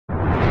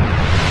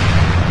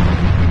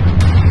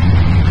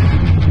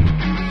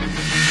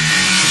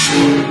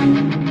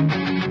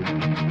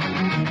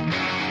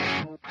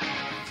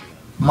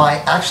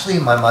Actually,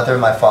 my mother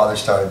and my father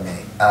started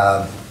me.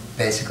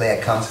 Basically, I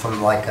come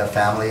from like a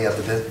family of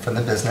from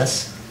the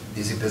business,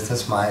 music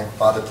business. My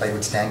father played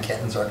with Stan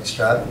Kenton's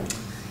orchestra,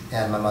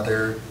 and my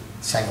mother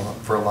sang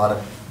for a lot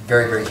of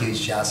very, very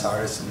huge jazz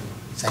artists and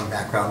sang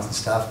backgrounds and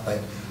stuff. But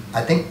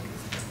I think,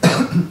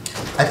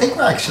 I think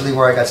actually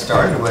where I got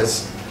started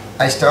was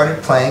I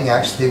started playing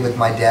actually with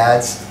my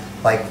dad's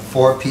like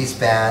 4-piece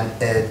band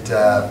at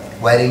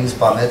weddings,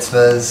 bar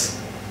mitzvahs,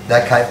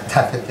 that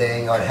type of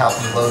thing. I would help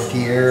him load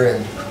gear,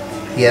 and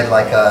he had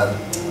like a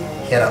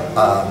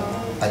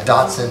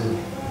Datsun,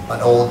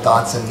 an old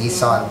Datsun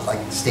Nissan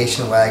like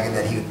station wagon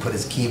that he would put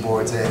his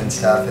keyboards in and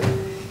stuff, and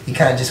he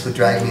kind of just would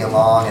drag me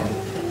along,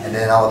 and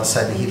then all of a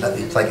sudden he'd let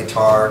me play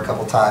guitar a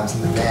couple times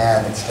in the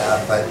band and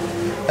stuff. But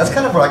that's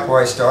kind of like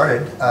where I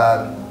started,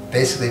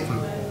 basically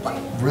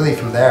really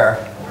from there.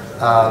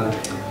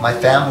 My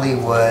family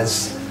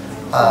was,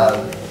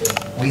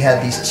 we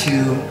had these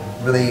two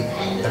really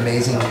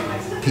amazing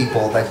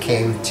people that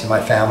came to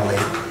my family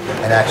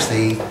and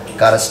actually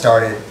got us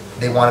started.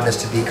 They wanted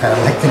us to be kind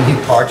of like the new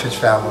Partridge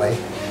Family,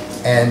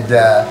 and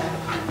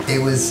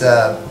it was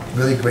a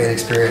really great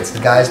experience. The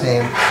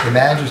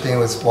manager's name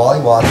was Wally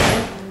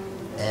Watson,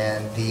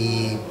 and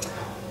the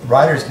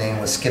writer's name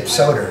was Skip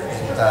Soder.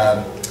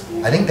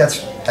 And, I think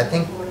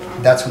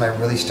that's when I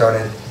really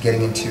started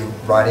getting into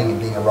writing and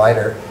being a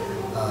writer.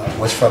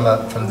 Was from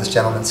this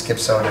gentleman Skip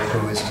Soder,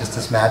 who was just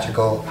this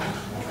magical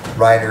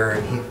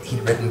writer.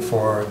 He'd written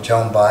for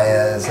Joan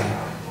Baez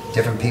and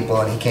different people,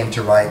 and he came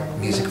to write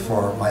music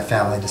for my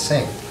family to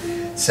sing.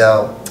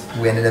 So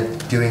we ended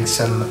up doing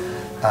some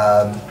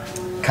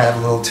kind of a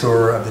little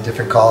tour of the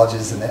different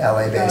colleges in the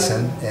LA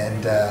basin,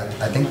 and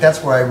I think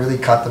that's where I really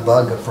caught the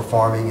bug of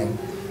performing and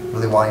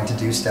really wanting to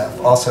do stuff.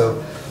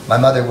 Also, my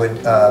mother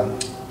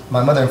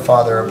and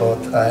father are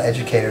both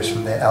educators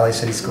from the LA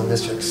City School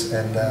Districts,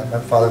 and my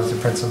father was the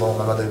principal,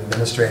 my mother the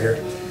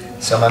administrator.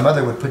 So my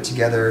mother would put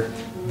together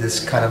this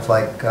kind of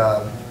like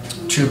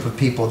troupe of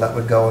people that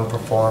would go and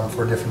perform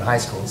for different high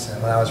schools.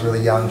 And when I was really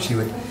young, she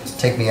would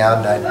take me out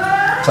and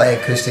I'd play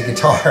acoustic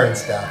guitar and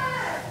stuff,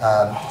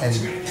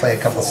 and play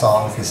a couple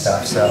songs and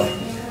stuff. So,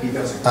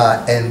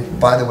 and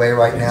by the way,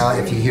 right now,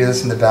 if you hear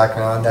this in the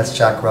background, that's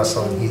Jack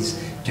Russell, and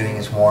he's doing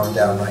his warm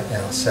down right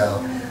now. So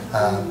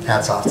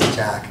hats off to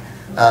Jack.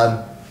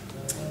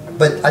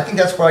 But I think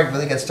that's where I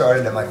really got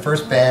started in my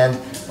first band.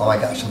 Oh my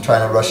gosh, I'm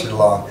trying to rush it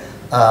along.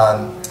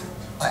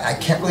 I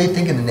can't really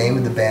think of the name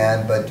of the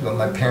band, but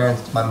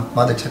my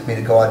mother took me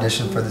to go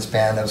audition for this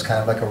band that was kind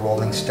of like a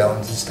Rolling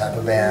Stones type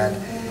of band,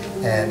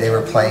 and they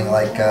were playing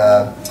like,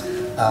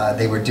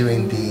 they were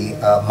doing the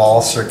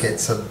mall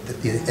circuit, so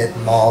at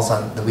malls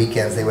on the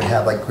weekends they would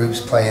have like groups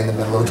play in the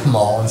middle of the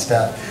mall and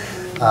stuff.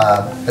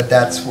 But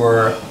that's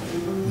where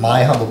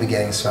my humble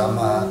beginnings from.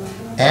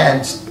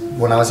 And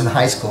when I was in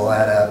high school, I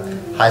had a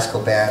high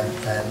school band,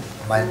 and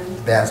my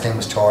band's name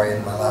was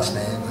Torien, my last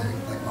name.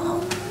 Like,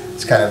 wow,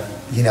 it's kind of,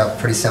 you know,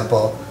 pretty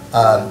simple.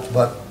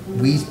 But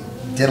we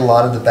did a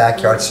lot of the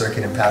backyard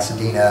circuit in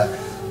Pasadena,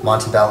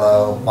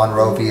 Montebello,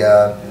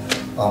 Monrovia,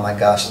 oh my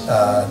gosh,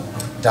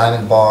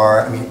 Diamond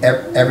Bar. I mean,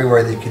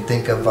 everywhere that you could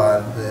think of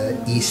on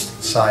the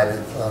east side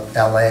of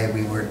LA,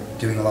 we were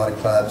doing a lot of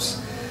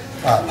clubs,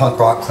 punk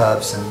rock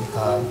clubs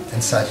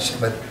and such.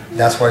 But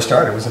that's where I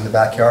started, was in the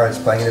backyard,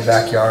 playing in the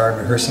backyard,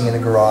 rehearsing in the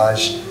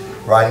garage,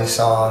 writing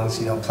songs,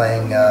 you know,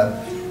 playing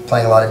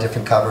a lot of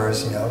different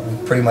covers. You know,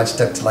 we pretty much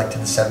stuck to the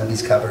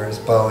 70s covers,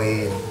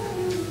 Bowie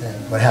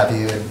and what have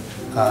you.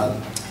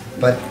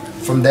 But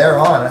from there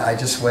on, I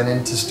just went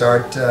in to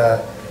start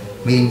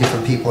meeting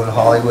different people in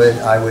Hollywood.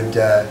 I would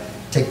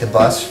take the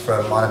bus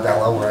from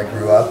Montebello, where I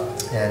grew up,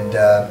 and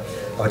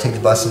I would take the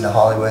bus into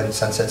Hollywood and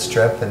Sunset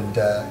Strip and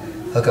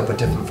hook up with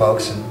different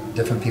folks and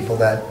different people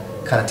that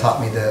kind of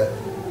taught me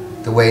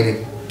the way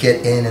to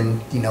get in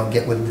and, you know,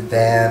 get with the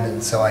band.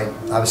 And so I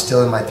was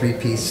still in my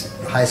 3-piece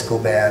high school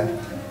band,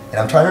 and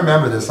I'm trying to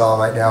remember this all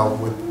right now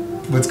with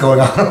what's going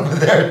on over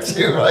there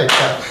too right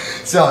now.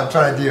 So I'm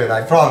trying to do it.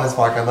 I promise,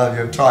 Mark, I love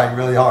you. I'm trying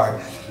really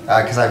hard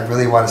because I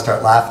really want to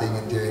start laughing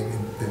and doing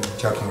and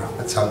joking around.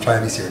 But so I'm trying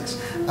to be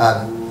serious.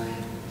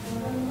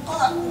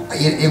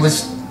 It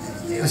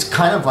was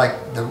kind of like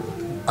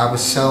I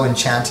was so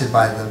enchanted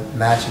by the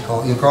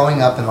magical. You know,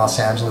 growing up in Los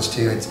Angeles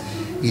too, it's,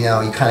 you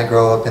know, you kind of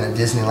grow up in a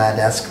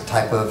Disneyland-esque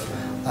type of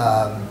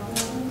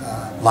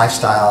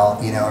lifestyle,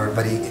 you know,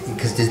 everybody,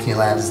 because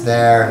Disneyland is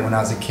there, and when I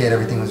was a kid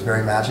everything was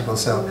very magical,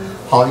 so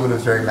Hollywood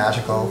was very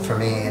magical for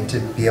me, and to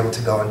be able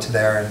to go into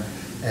there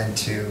and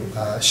to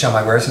show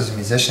my wares as a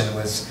musician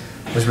was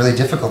really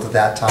difficult at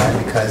that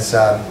time, because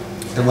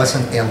there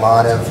wasn't a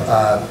lot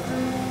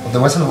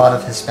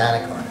of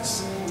Hispanic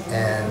artists,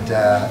 and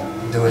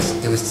it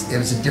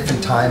was a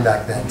different time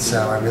back then,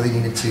 so I really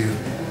needed to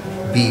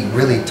be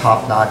really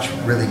top-notch,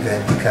 really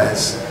good,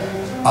 because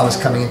I was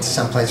coming into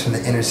some place from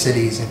the inner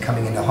cities and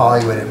coming into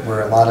Hollywood,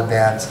 where a lot of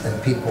bands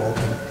and people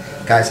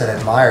and guys that I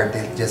admired,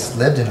 they just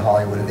lived in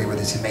Hollywood, and they were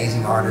these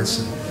amazing artists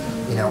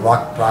and, you know,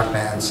 rock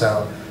bands.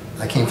 So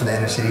I came from the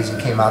inner cities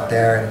and came out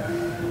there,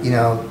 and, you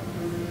know,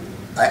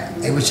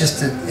 it was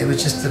just a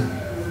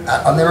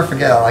I'll never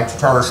forget. I like to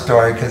tell this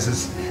story because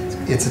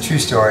it's a true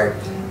story.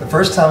 The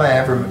first time I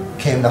ever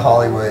came to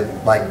Hollywood,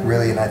 like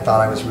really, and I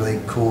thought I was really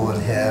cool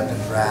and hip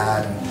and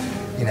rad,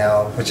 and, you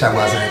know, which I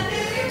wasn't.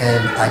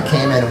 And I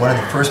came in, one of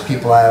the first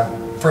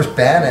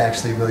band I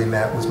actually really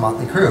met was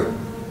Motley Crue.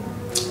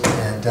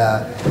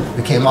 And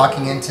we came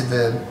walking into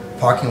the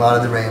parking lot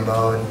of the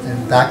Rainbow,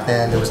 and back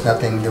then there was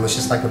nothing, there was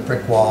just like a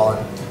brick wall,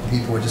 and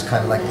people would just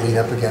kind of like lean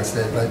up against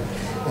it,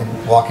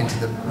 and walk into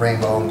the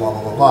Rainbow and blah,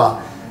 blah, blah,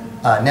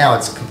 blah. Now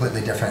it's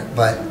completely different,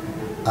 but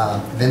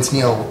Vince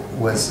Neil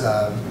was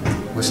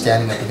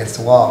standing up against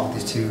the wall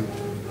with these two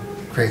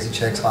crazy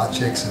chicks, hot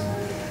chicks,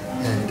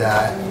 and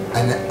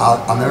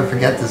I'll never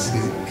forget this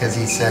because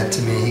he said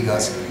to me, he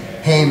goes,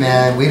 "Hey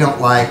man, we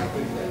don't like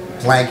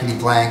blankety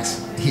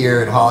blanks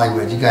here in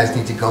Hollywood. You guys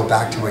need to go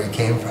back to where you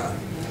came from."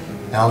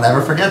 And I'll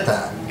never forget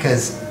that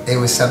because it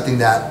was something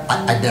that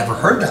I'd never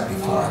heard that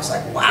before. I was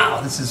like,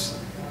 wow,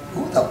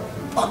 who the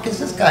fuck is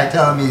this guy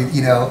telling me,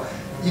 you know,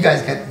 you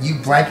guys you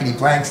blankety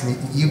blanks, and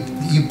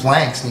you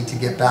blanks need to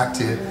get back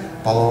to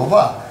blah, blah, blah,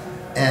 blah.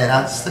 And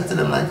I just looked at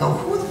him and I go,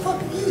 who the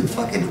fuck are you?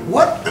 Fucking,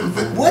 what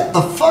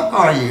the fuck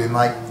are you? And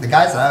like, the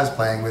guys that I was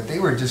playing with, they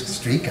were just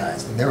street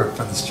guys. And they were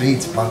from the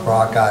streets, punk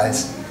rock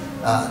guys,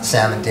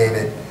 Sam and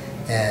David.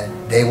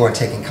 And they weren't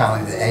taking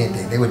kindly to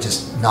anything. They would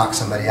just knock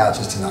somebody out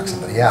just to knock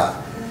somebody out.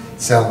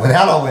 So when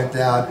that all went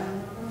down,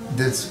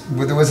 there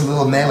was a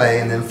little melee,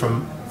 and then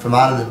from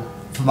out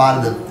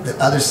of the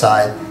other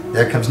side,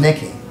 there comes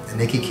Nikki. And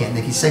Nikki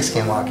Sixx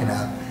came walking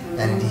up,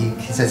 and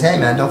he says, "Hey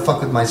man, don't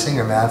fuck with my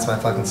singer, man. It's my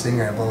fucking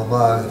singer." And blah blah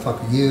blah. "Who the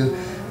fuck are you?"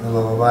 And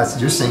blah blah blah. I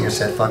said, "Your singer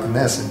said fucking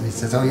this." And he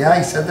says, "Oh yeah,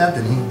 he said that.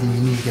 Then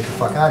you need to get the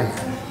fuck out of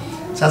here."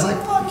 So I was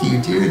like, "Fuck you,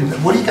 dude.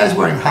 And what are you guys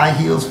wearing high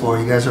heels for?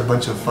 You guys are a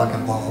bunch of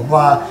fucking blah blah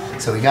blah."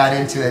 So we got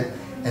into it,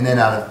 and then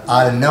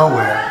out of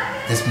nowhere,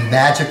 this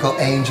magical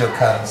angel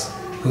comes,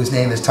 whose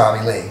name is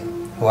Tommy Lee,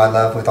 who I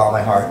love with all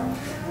my heart.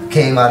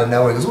 Came out of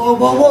nowhere. He goes, "Whoa,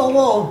 whoa, whoa,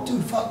 whoa,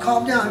 dude, fuck,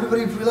 calm down.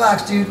 Everybody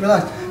relax, dude,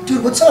 relax.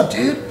 Dude, what's up,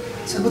 dude?"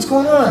 I said, "What's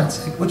going on?"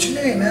 It's like, "What's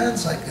your name, man?"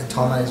 It's like, I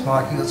told him my name's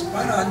Mark. He goes,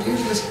 "Right on, dude."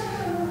 He goes,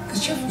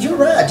 "Cause you're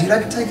rad, dude. I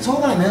can take this.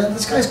 Hold on, man.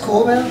 This guy's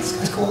cool, man. This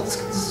guy's cool. This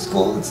is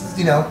cool." It's,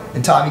 you know.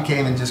 And Tommy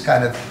came and just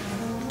kind of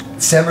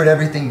simmered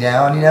everything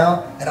down, you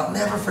know. And I'll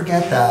never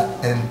forget that.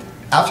 And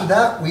after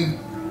that, we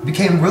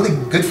became really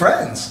good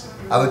friends.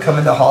 I would come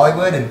into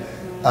Hollywood, and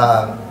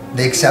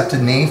they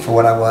accepted me for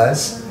what I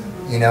was,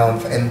 you know.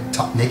 And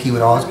Nikki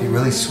would always be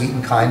really sweet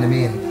and kind to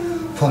me,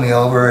 and pull me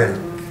over and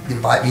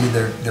invite me to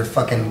their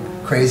fucking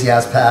crazy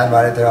ass pad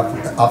right there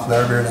off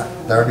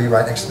Larrabee,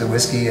 right next to the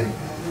whiskey.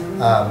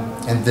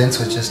 And Vince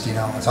was just, you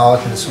know, has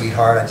always been a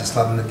sweetheart. I just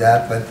love him to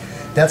death. But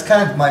that's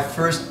kind of my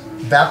first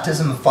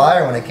baptism of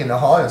fire when I came to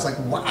Hollywood. I was like,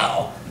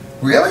 wow,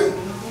 really?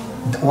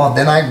 Well,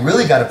 then I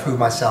really got to prove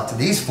myself to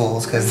these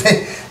fools, because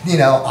you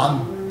know,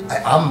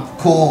 I'm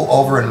cool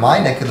over in my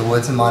neck of the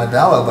woods in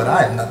Montebello, but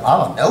I'm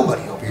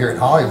nobody over here in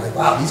Hollywood.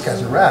 Wow, these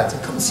guys are rad. So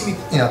come and see me.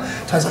 You know,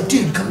 Ty's like,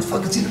 "Dude, come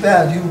fucking see the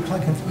band. You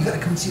gotta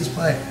come and see us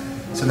play."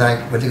 So then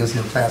I went to go see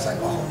them play. I was like,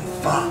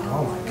 "Holy fuck!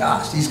 Oh my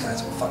gosh, these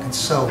guys are fucking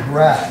so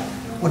rad.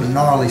 What a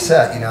gnarly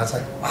set." You know, it's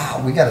like,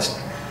 wow, we gotta.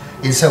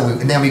 And so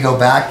and then we go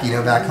back, you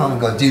know, back home and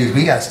go, "Dude,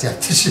 we gotta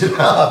step this shit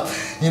up.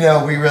 You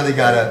know, we really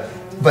gotta."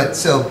 But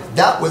so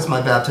that was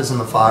my baptism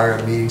of fire,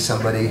 of meeting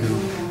somebody who,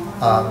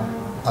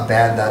 a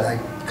band that I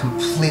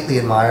completely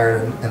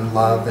admire and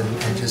love,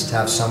 and just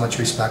have so much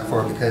respect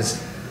for, because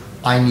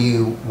I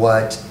knew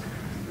what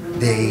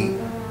they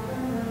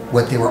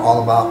were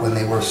all about when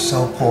they were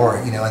so poor,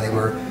 you know, and they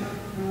were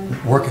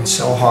working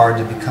so hard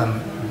to become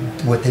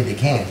what they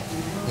became.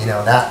 You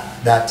know,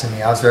 that to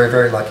me, I was very,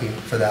 very lucky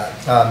for that.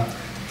 The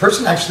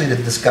person actually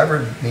that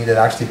discovered me, that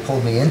actually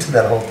pulled me into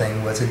that whole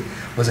thing,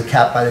 was a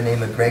cat by the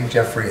name of Greg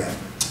Jeffria.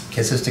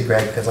 Kisses to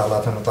Greg, because I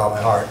love him with all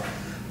my heart.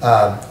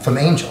 From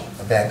Angel,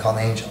 a band called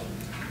Angel.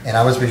 And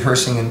I was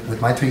rehearsing with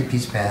my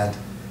three-piece band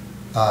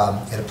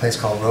at a place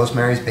called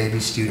Rosemary's Baby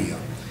Studio.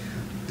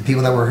 The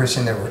people that were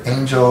rehearsing there were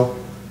Angel,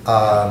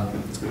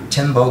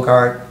 Tim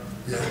Bogart,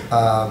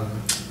 oh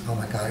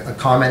my God,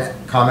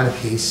 Carmen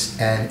Apiece,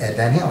 and Ed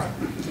Van Halen.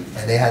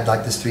 And they had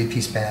like this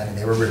three-piece band, and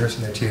they were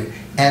rehearsing there too,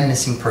 and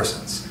Missing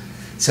Persons.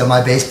 So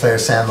my bass player,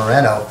 Sam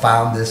Moreno,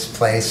 found this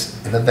place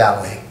in the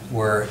valley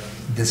where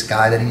this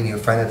guy that he knew, a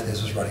friend of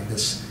his, was running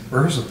this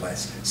rehearsal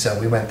place. So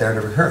we went there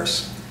to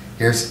rehearse.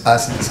 Here's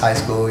us in this high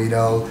school, you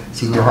know,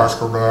 senior high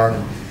school band.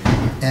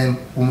 And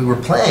when we were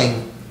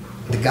playing,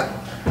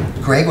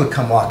 Greg would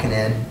come walking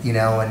in, you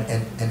know,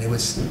 and it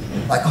was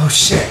like, oh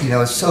shit, you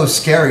know, it's so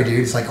scary, dude.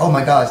 It's like, oh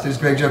my gosh, there's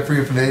Greg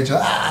Jeffria from Angel.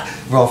 Ah!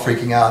 We're all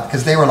freaking out,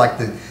 because they were like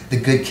the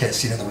good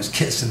Kiss, you know. There was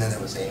Kiss, and then there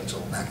was Angel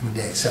back in the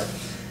day. So,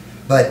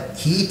 but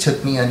he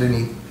took me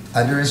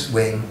under his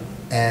wing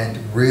and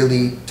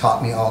really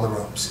taught me all the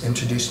ropes,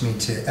 introduced me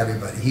to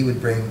everybody. He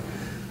would bring,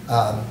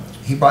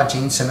 he brought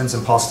Gene Simmons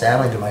and Paul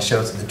Stanley to my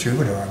shows at the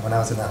Troubadour when I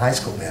was in the high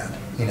school band,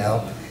 you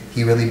know.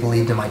 He really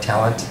believed in my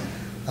talent,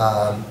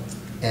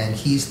 and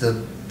he's the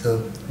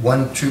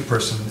one true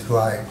person who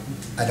I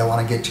don't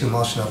want to get too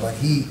emotional, but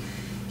he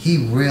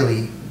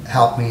really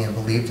helped me and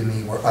believed in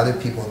me where other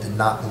people did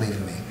not believe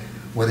in me.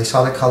 Where they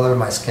saw the color of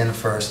my skin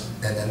first,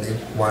 and then they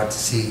wanted to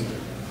see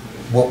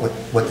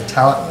what the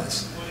talent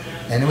was.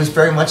 And it was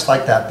very much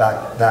like that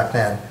back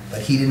then,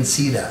 but he didn't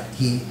see that.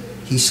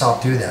 He saw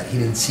through that. He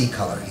didn't see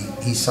color.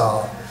 He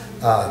saw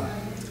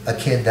a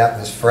kid that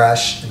was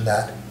fresh and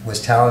that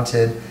was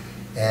talented,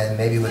 and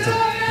maybe with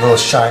a little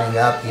shining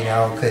up, you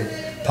know, could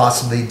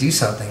possibly do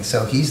something.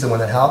 So he's the one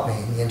that helped me.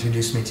 He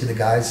introduced me to the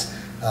guys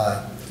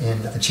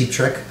in A Cheap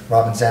Trick,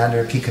 Robin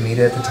Zander, Pete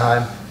Comita at the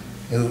time,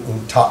 who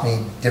taught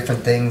me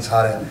different things,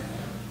 how to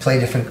play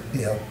different,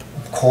 you know,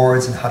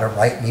 chords and how to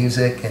write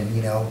music. And,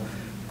 you know,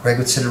 Greg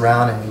would sit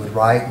around and we would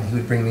write, and he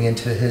would bring me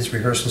into his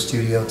rehearsal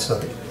studio so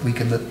that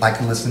I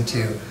could listen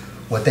to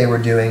what they were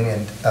doing.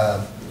 And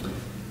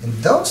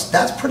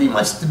that's pretty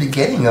much the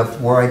beginning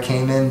of where I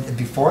came in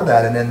before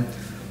that. And then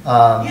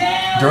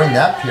during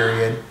that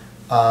period,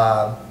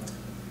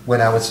 when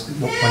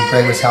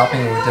Greg was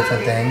helping me with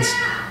different things,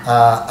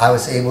 I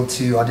was able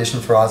to audition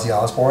for Ozzy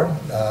Osbourne.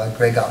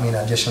 Greg got me an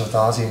audition with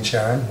Ozzy and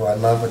Sharon, who I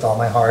love with all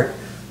my heart.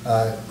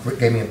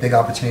 Gave me a big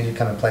opportunity to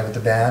come and play with the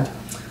band.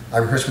 I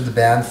rehearsed with the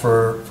band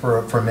for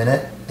a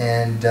minute,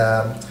 and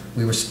I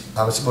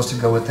was supposed to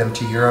go with them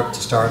to Europe to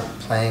start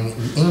playing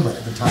in England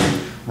at the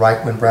time,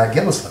 right when Brad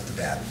Gillis left the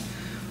band.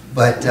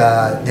 But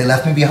they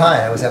left me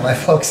behind. I was at my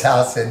folks'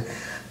 house, and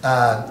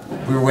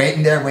we were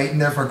waiting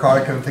there for a car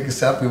to come and pick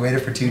us up. We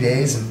waited for 2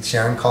 days, and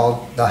Sharon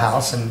called the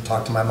house and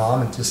talked to my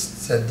mom and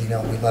just said, you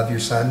know, we love your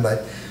son,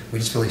 but we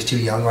just feel he's too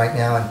young right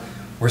now, and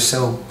we're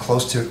so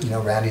close to, you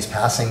know, Randy's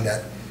passing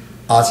that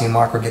Ozzy and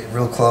Marq were getting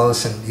real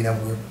close, and, you know,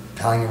 we were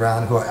palling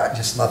around, who I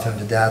just love him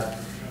to death.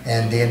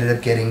 And they ended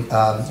up getting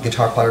a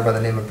guitar player by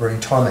the name of Bernie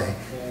Torme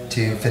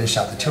to finish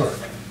out the tour,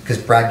 because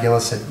Brad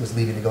Gillis was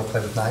leaving to go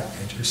play with Night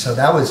Rangers. So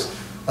that was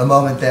a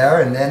moment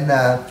there. And then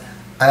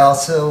I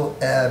also,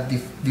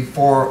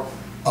 before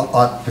the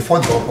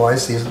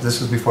BulletBoys, this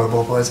was before the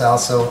BulletBoys, I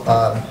also,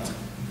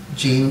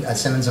 Gene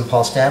Simmons and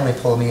Paul Stanley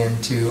pulled me in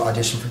to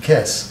audition for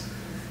Kiss.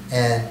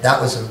 And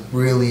that was a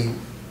really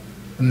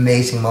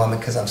amazing moment,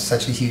 because I'm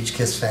such a huge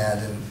Kiss fan,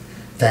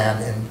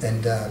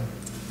 and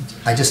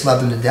I just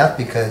loved them to death,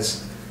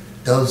 because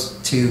those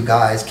two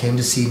guys came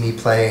to see me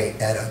play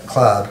at a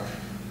club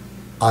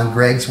on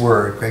Greg's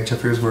word, Greg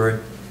Chiffer's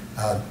word,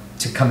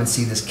 to come and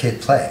see this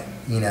kid play,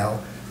 you know.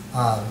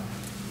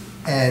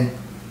 And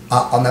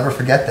I'll never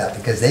forget that,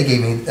 because they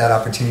gave me that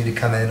opportunity to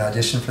come in and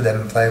audition for them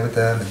and play with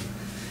them. And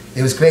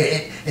it was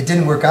great. It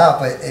didn't work out,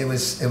 but it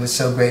was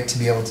so great to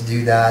be able to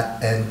do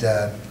that.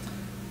 And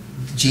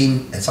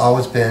Gene has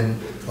always been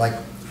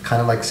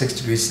kind of like 6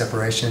 degrees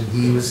separation.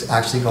 He was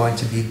actually going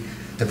to be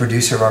the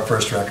producer of our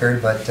first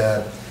record, but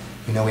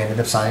you know, we ended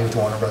up signing with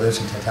Warner Brothers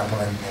and Temple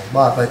and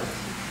blah, blah, blah. But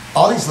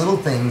all these little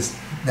things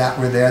that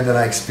were there that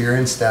I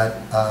experienced that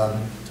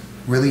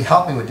really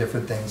helped me with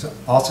different things.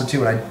 Also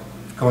too,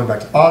 going back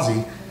to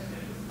Ozzy,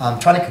 I'm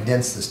trying to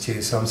condense this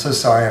too, so I'm so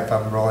sorry if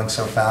I'm rolling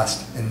so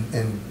fast and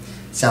it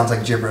sounds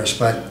like gibberish,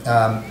 but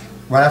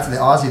right after the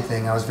Ozzy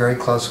thing, I was very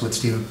close with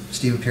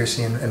Stephen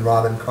Pearcy and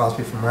Robin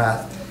Crosby from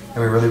Rat, and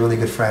we were really, really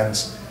good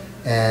friends.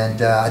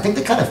 And I think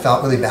they kind of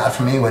felt really bad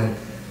for me when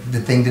the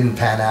thing didn't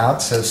pan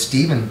out, so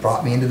Stephen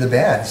brought me into the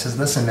band. He says,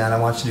 listen man, I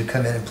want you to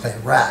come in and play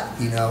Rat,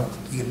 you know,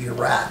 you can be a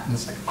Rat. And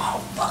it's like, oh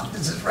fuck,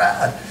 this is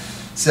rad.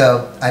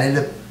 So I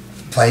ended up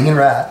playing in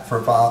Rat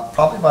for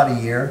probably about a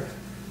year,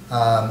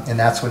 and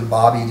that's when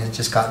Bobby had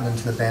just gotten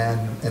into the band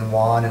and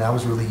Juan, and I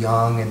was really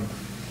young, and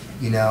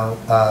you know,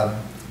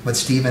 but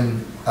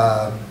Stephen,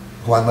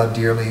 who I love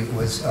dearly,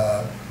 was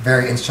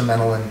very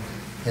instrumental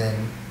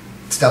in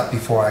stuff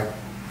before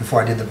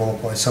I did the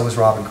BulletBoys. So was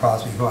Robin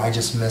Crosby, who I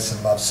just miss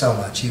and love so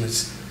much.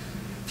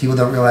 People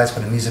don't realize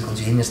what a musical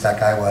genius that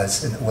guy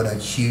was, and what a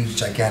huge,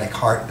 gigantic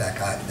heart that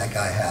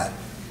guy had.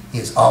 He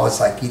was always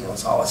like, you know,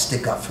 was always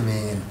stick up for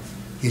me, and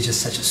he was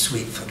just such a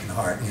sweet fucking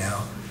heart, you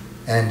know.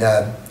 And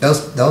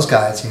those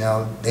guys, you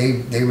know,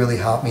 they really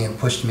helped me and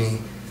pushed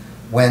me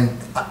when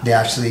they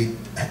actually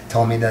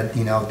told me that,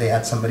 you know, they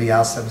had somebody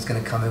else that was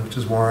going to come in, which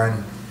was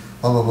Warren,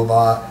 blah, blah, blah,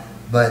 blah.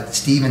 But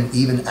Stephen,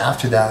 even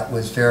after that,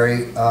 was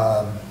very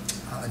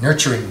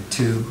nurturing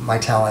to my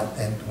talent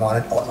and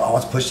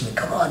always pushing me,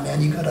 come on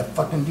man, you gotta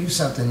fucking do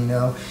something, you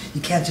know. You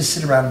can't just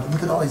sit around and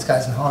look at all these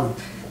guys in Hollywood.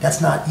 That's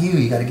not you.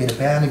 You gotta get a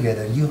band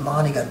together. You and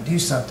Lonnie gotta do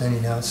something,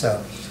 you know.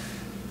 So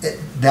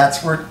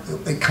that's where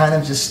it kind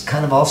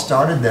of all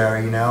started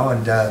there, you know.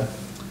 And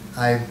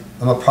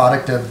I'm a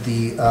product of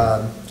the,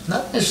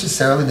 not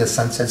necessarily the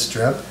Sunset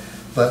Strip,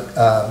 but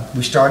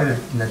we started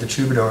at the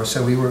Troubadour,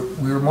 so we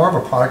were more of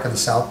a product of the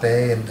South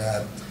Bay and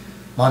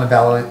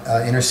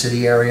Montebello inner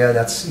city area.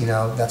 That's, you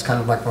know, that's kind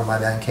of like where my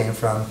band came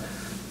from.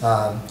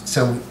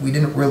 So we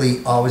didn't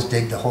really always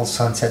dig the whole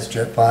Sunset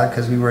Strip vibe,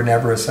 because we were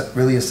never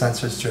really a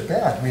Sunset Strip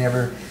band. We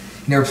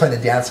never played the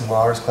Dancing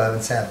Walrus Club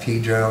in San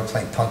Pedro,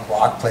 playing punk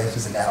rock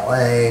places in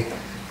LA.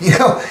 You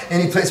know,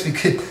 any place we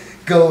could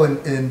go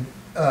and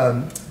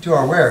do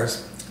our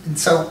wares. And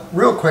so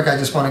real quick, I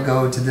just want to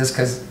go to this,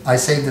 because I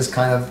saved this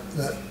kind of,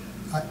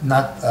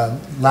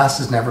 last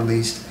is never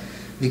least,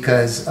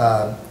 because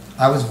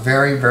I was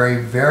very,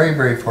 very, very,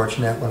 very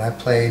fortunate when I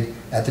played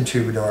at the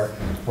Troubadour,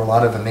 where a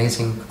lot of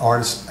amazing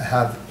artists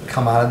have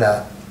come out of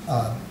that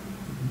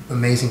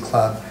amazing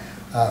club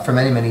for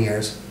many, many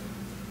years.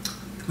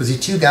 It was these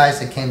two guys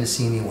that came to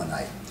see me one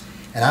night.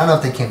 And I don't know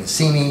if they came to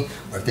see me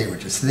or if they were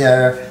just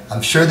there.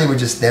 I'm sure they were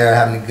just there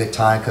having a good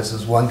time because it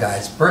was one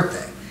guy's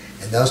birthday.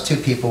 And those two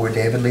people were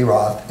David Lee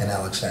Roth and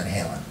Alex Van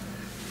Halen.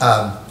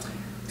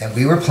 And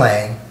we were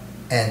playing,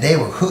 and they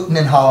were hooting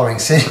and hollering,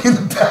 sitting in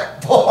the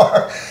back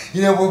bar.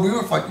 You know, when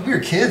we were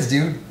kids,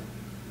 dude.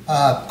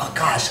 Oh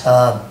gosh,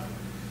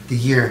 the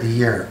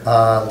year.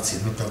 Let's see,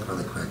 let me think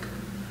really quick.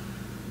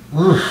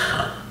 Oof.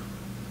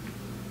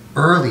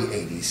 Early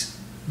 80s,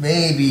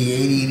 maybe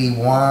 80,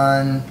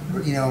 81,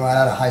 you know, right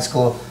out of high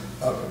school,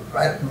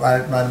 right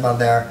about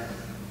there.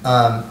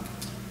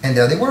 And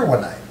there they were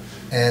one night.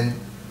 And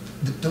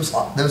there was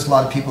a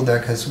lot of people there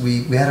because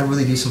we had a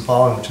really decent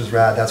following, which was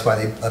rad. That's why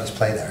they let us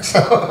play there.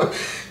 So,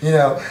 you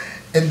know,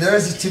 and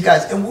there's these two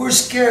guys, and we're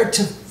scared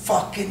to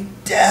fucking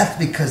death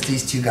because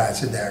these two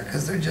guys are there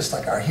because they're just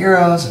like our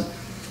heroes, and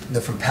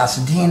they're from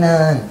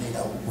Pasadena, and you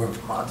know, we're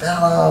from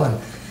Montebello,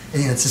 and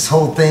you know, it's this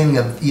whole thing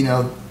of, you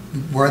know,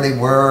 where they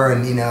were,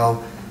 and you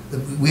know,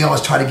 we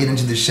always try to get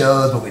into the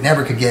shows, but we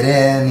never could get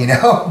in, you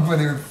know, when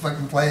they were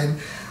fucking playing,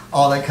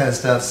 all that kind of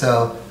stuff.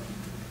 So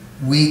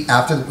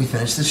after we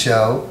finished the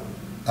show,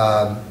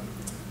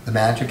 the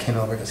manager came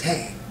over and goes,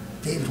 "Hey,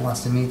 David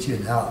wants to meet you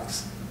and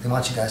Alex. They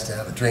want you guys to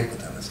have a drink with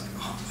them." I was like,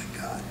 oh my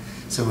God.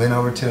 So we went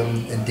over to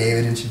him, and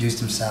David introduced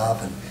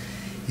himself, and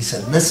he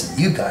said, "Listen,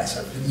 you guys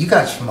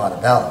from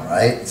Montebello,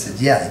 right?" I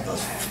said, "Yeah." He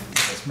goes,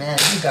 "Man,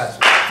 you guys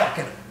are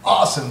fucking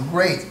awesome,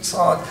 great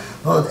song."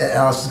 And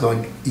Alex was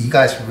going, "You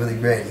guys were really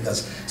great." He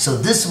goes, "So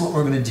this is what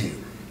we're gonna do.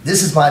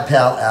 This is my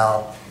pal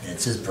Al, and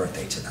it's his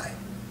birthday tonight,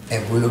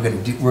 and we're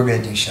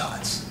gonna do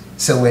shots."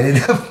 So we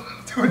ended up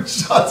doing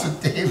shots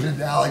with David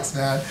and Alex,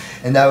 man,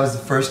 and that was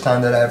the first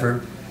time that I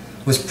ever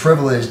was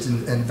privileged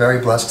and very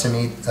blessed to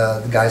meet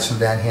the guys from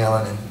Van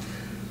Halen, and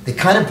they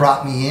kind of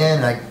brought me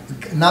in.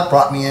 Not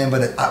brought me in,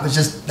 but I was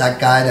just that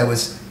guy that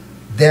was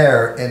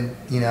there, and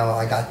you know,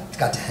 I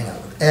got to hang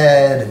out with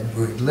Ed and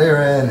Rudy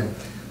Lirin,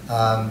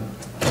 and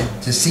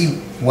to see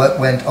what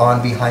went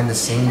on behind the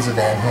scenes of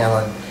Van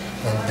Halen,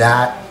 and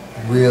that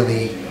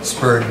really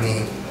spurred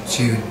me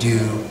to do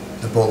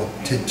the Bullet,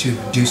 to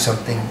do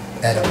something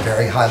at a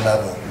very high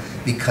level,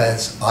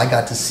 because I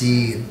got to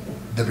see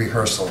the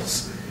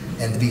rehearsals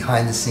and the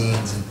behind the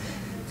scenes,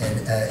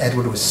 and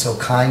Edward was so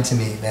kind to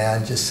me,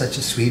 man, just such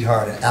a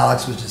sweetheart, and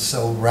Alex was just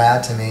so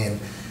rad to me, and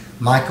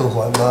Michael, who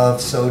I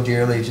love so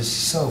dearly,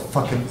 just so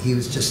fucking, he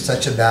was just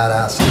such a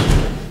badass.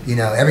 You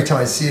know, every time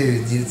I see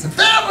you, it's like,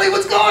 "Family,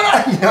 what's going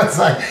on?" You know, it's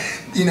like,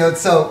 you know,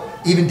 so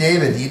even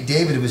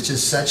David was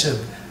just such a,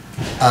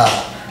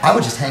 I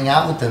would just hang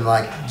out with him,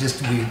 like,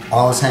 we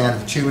always hang out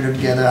at the Troubadour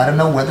together. I don't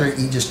know whether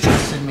he just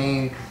trusted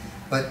me,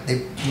 but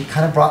he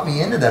kind of brought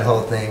me into that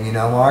whole thing, you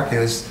know, Mark. It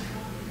was,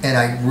 and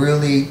I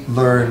really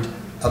learned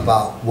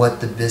about what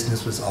the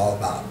business was all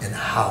about and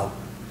how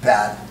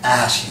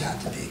badass you had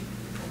to be.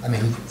 I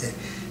mean,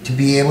 to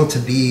be able to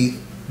be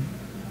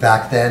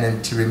back then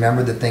and to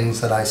remember the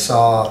things that I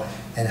saw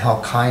and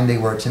how kind they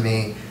were to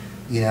me,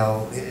 you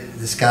know,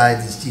 this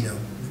guy, you know,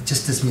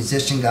 just this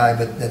musician guy,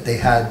 but that they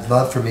had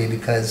love for me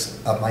because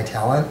of my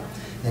talent,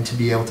 and to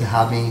be able to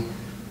have me,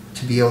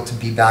 to be able to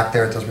be back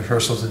there at those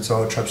rehearsals at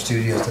Zoetrope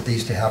Studios that they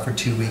used to have for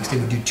 2 weeks. They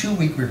would do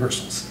 2-week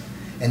rehearsals,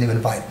 and they would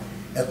invite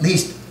at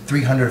least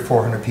 300,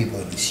 400 people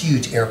in these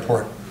huge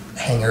airport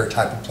hangar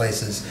type of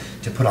places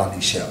to put on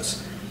these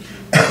shows.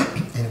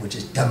 And it would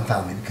just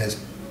dumbfound me because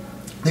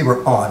they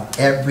were on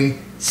every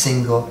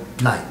single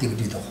night. They would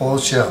do the whole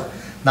show,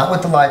 not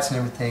with the lights and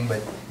everything,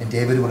 and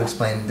David would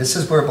explain, "This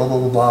is where blah blah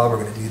blah blah,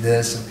 we're going to do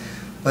this,"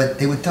 but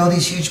they would throw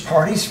these huge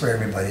parties for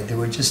everybody. They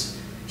were just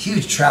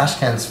huge trash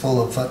cans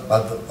full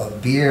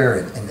of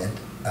beer and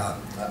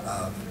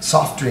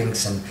soft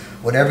drinks and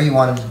whatever you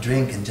wanted to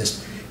drink, and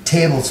just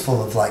tables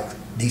full of like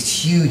these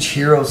huge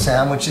hero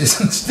sandwiches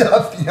and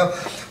stuff, you know,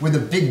 with a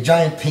big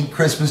giant pink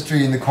Christmas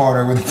tree in the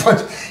corner with a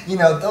bunch, you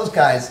know, those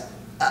guys.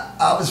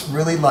 I was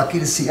really lucky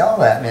to see all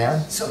that,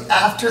 man. So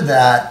after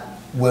that,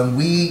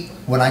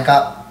 when I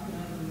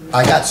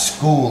got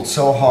schooled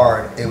so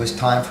hard, it was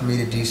time for me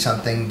to do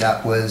something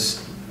that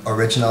was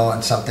original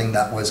and something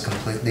that was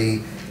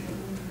completely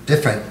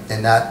different,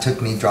 and that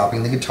took me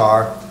dropping the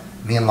guitar.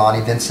 Me and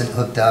Lonnie Vincent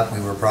hooked up. We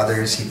were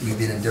brothers. We'd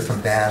been in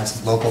different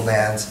bands, local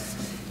bands,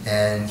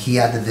 and he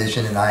had the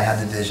vision and I had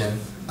the vision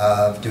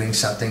of doing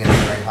something at a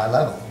very high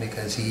level,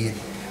 because he had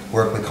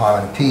worked with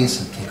Carmen and Peace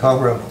and King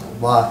Cobra, blah, blah,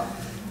 blah.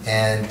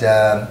 And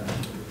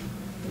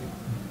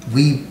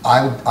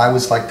I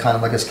was like kind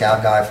of like a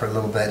scout guy for a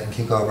little bit in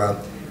King Cobra,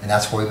 and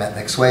that's where we met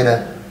Mick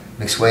Sueda.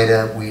 Mick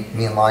Sueda,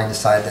 me and Lonnie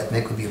decided that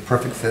Mick would be a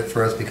perfect fit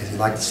for us because he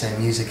liked the same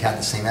music, had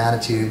the same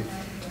attitude.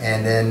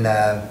 And then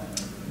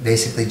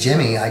basically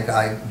Jimmy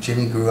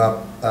grew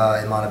up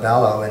in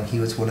Montebello, and he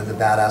was one of the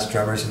badass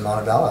drummers in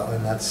Montebello,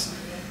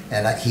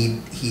 and I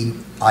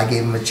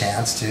gave him a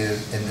chance to,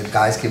 and the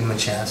guys gave him a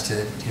chance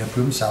to, you know,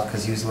 prove himself,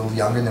 because he was a little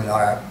younger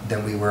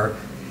than we were,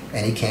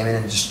 and he came in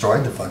and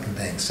destroyed the fucking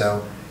thing.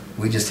 So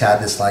we just had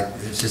this, like,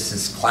 it was just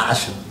this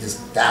clash, this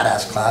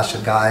badass clash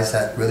of guys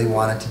that really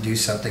wanted to do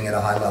something at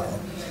a high level.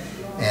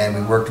 And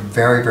we worked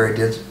very, very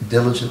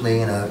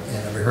diligently in a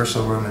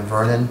rehearsal room in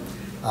Vernon.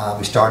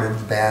 We started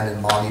the band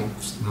in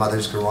Lonnie's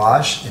mother's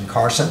garage in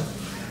Carson,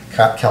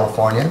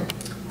 California.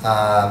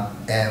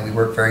 And we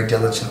worked very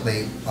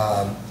diligently.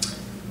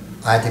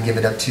 I had to give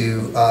it up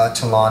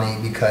to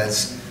Lonnie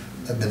because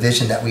the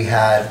vision that we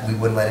had, we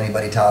wouldn't let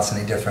anybody tell us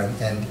any different.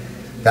 And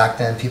back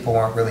then, people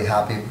weren't really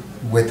happy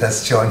with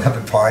us showing up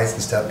at parties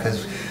and stuff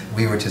because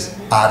we were just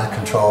out of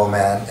control,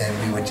 man.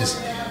 And we would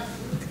just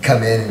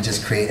come in and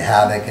just create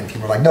havoc. And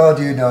people were like, no,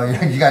 dude, no,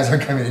 you guys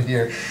aren't coming in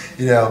here,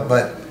 you know.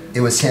 But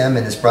it was him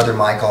and his brother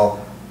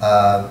Michael,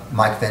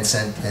 Mike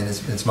Vincent, and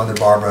his mother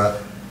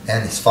Barbara,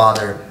 and his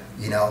father,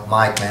 you know,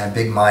 Mike, man,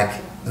 Big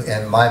Mike,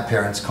 and my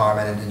parents,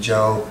 Carmen and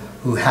Joe,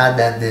 who had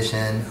that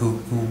vision, who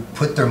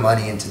put their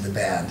money into the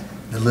band,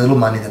 the little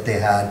money that they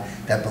had,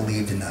 that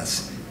believed in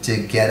us to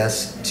get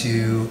us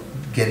to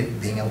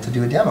being able to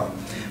do a demo.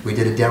 We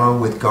did a demo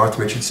with Garth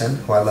Richardson,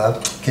 who I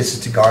love. Kisses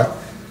to Garth.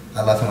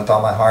 I love him with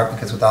all my heart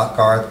because without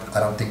Garth, I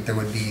don't think there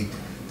would be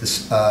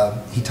this.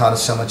 He taught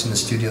us so much in the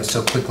studio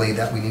so quickly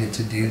that we needed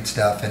to do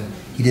stuff, and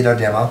he did our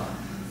demo.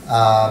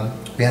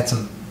 We had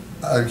some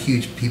other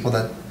huge people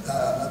that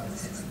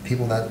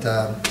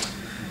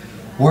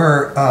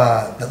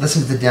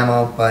listened to the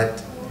demo,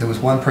 but there was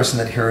one person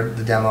that heard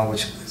the demo,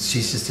 which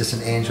she's just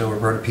an angel,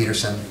 Roberta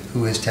Peterson,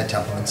 who is Ted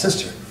Templeman's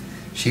sister.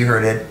 She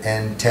heard it,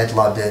 and Ted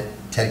loved it.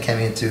 Ted came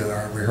into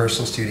our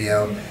rehearsal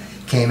studio,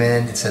 came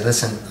in and said,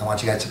 listen, I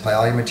want you guys to play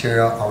all your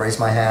material, I'll raise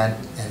my hand,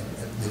 and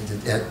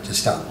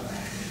just stop.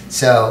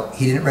 So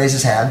he didn't raise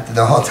his hand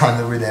the whole time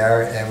that we were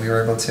there, and we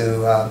were able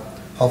to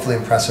hopefully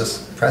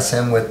impress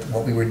him with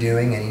what we were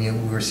doing, and he knew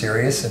we were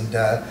serious. And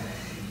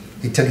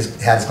he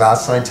had his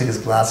glasses on, took his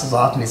glasses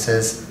off, and he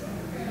says,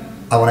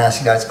 I want to ask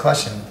you guys a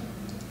question.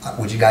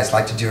 Would you guys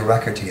like to do a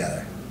record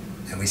together?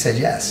 And we said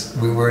yes.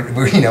 We were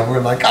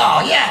like,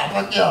 oh yeah,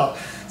 fuck yeah.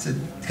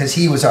 Because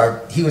he was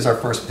our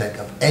first pick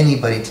of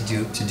anybody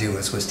to do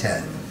us was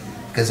Ted,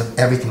 because of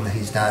everything that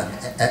he's done,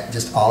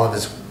 just all of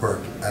his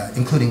work,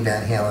 including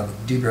Van Halen,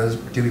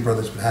 Doobie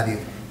Brothers, what have you,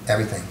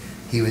 everything.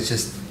 He was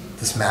just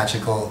this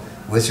magical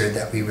wizard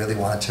that we really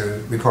wanted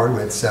to record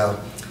with. So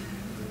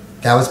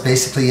that was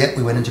basically it.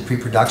 We went into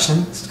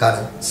pre-production.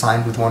 Got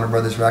signed with Warner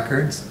Brothers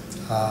Records,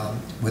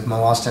 with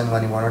Mo Austin,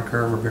 Lenny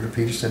Waronker, Roberta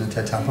Peterson, and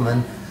Ted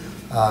Templeman,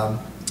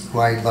 who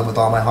I love with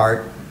all my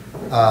heart.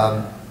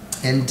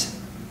 And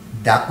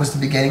that was the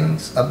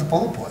beginnings of the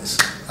BulletBoys.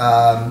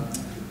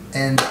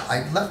 And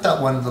I left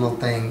out one little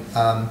thing.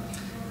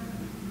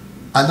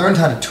 I learned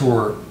how to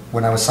tour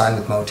when I was signed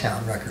with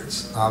Motown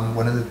Records.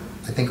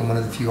 I think I'm one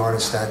of the few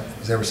artists that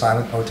was ever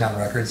signed with Motown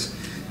Records.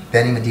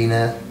 Benny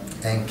Medina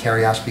and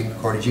Kerry Ashby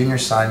Gordy Jr.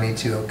 signed me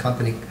to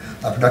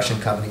a production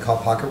company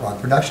called Pocket Rock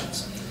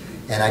Productions.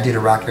 And I did a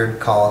record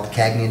called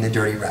Cagney and the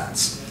Dirty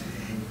Rats.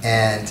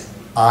 And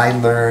I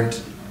learned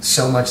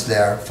so much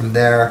there. From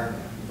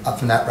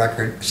that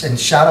record, and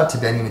shout out to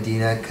Benny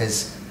Medina,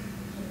 because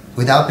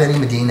without Benny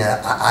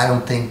Medina, I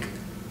don't think,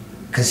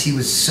 because he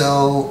was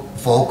so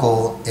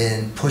vocal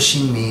in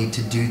pushing me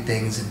to do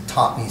things and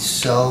taught me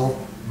so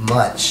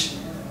much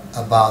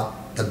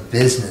about the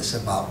business,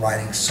 about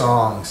writing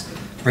songs,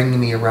 bringing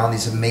me around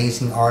these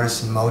amazing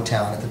artists in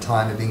Motown at the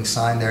time of being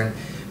signed there, and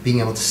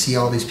being able to see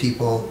all these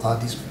people,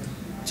 these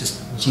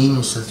just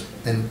geniuses,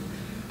 and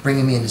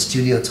bringing me in the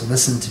studio to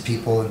listen to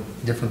people and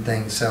different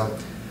things. So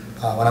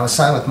when I was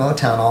signed with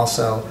Motown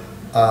also,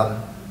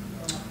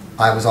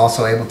 I was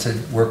also able to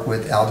work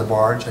with Al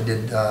DeBarge. I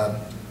did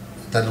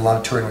a lot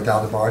of touring with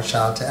Al DeBarge.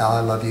 Shout out to Al,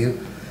 I love you.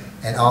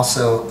 And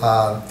also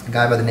a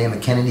guy by the name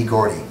of Kennedy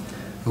Gordy,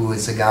 who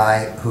is a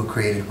guy who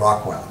created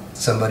Rockwell,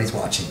 Somebody's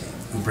Watching Me,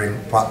 who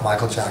brought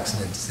Michael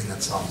Jackson in to sing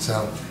that song.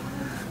 So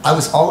I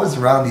was always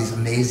around these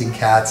amazing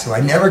cats who I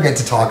never get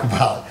to talk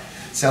about.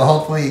 So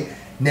hopefully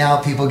now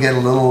people get a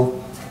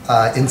little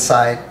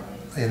insight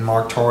in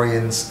Marq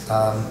Torien's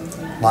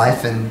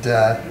life. And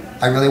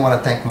I really want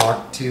to thank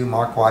Mark too,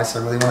 Mark Weiss.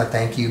 I really want to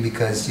thank you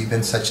because you've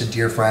been such a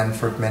dear friend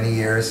for many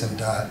years, and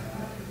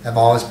have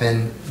always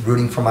been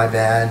rooting for my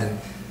band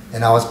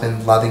and always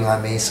been loving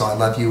on me. So I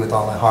love you with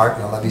all my heart,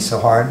 and I love you so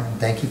hard. And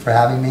thank you for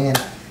having me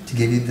and to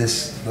give you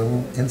this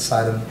little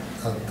insight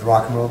of the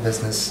rock and roll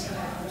business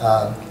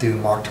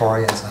through Marq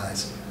Torien's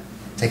eyes.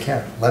 Take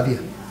care. Love you.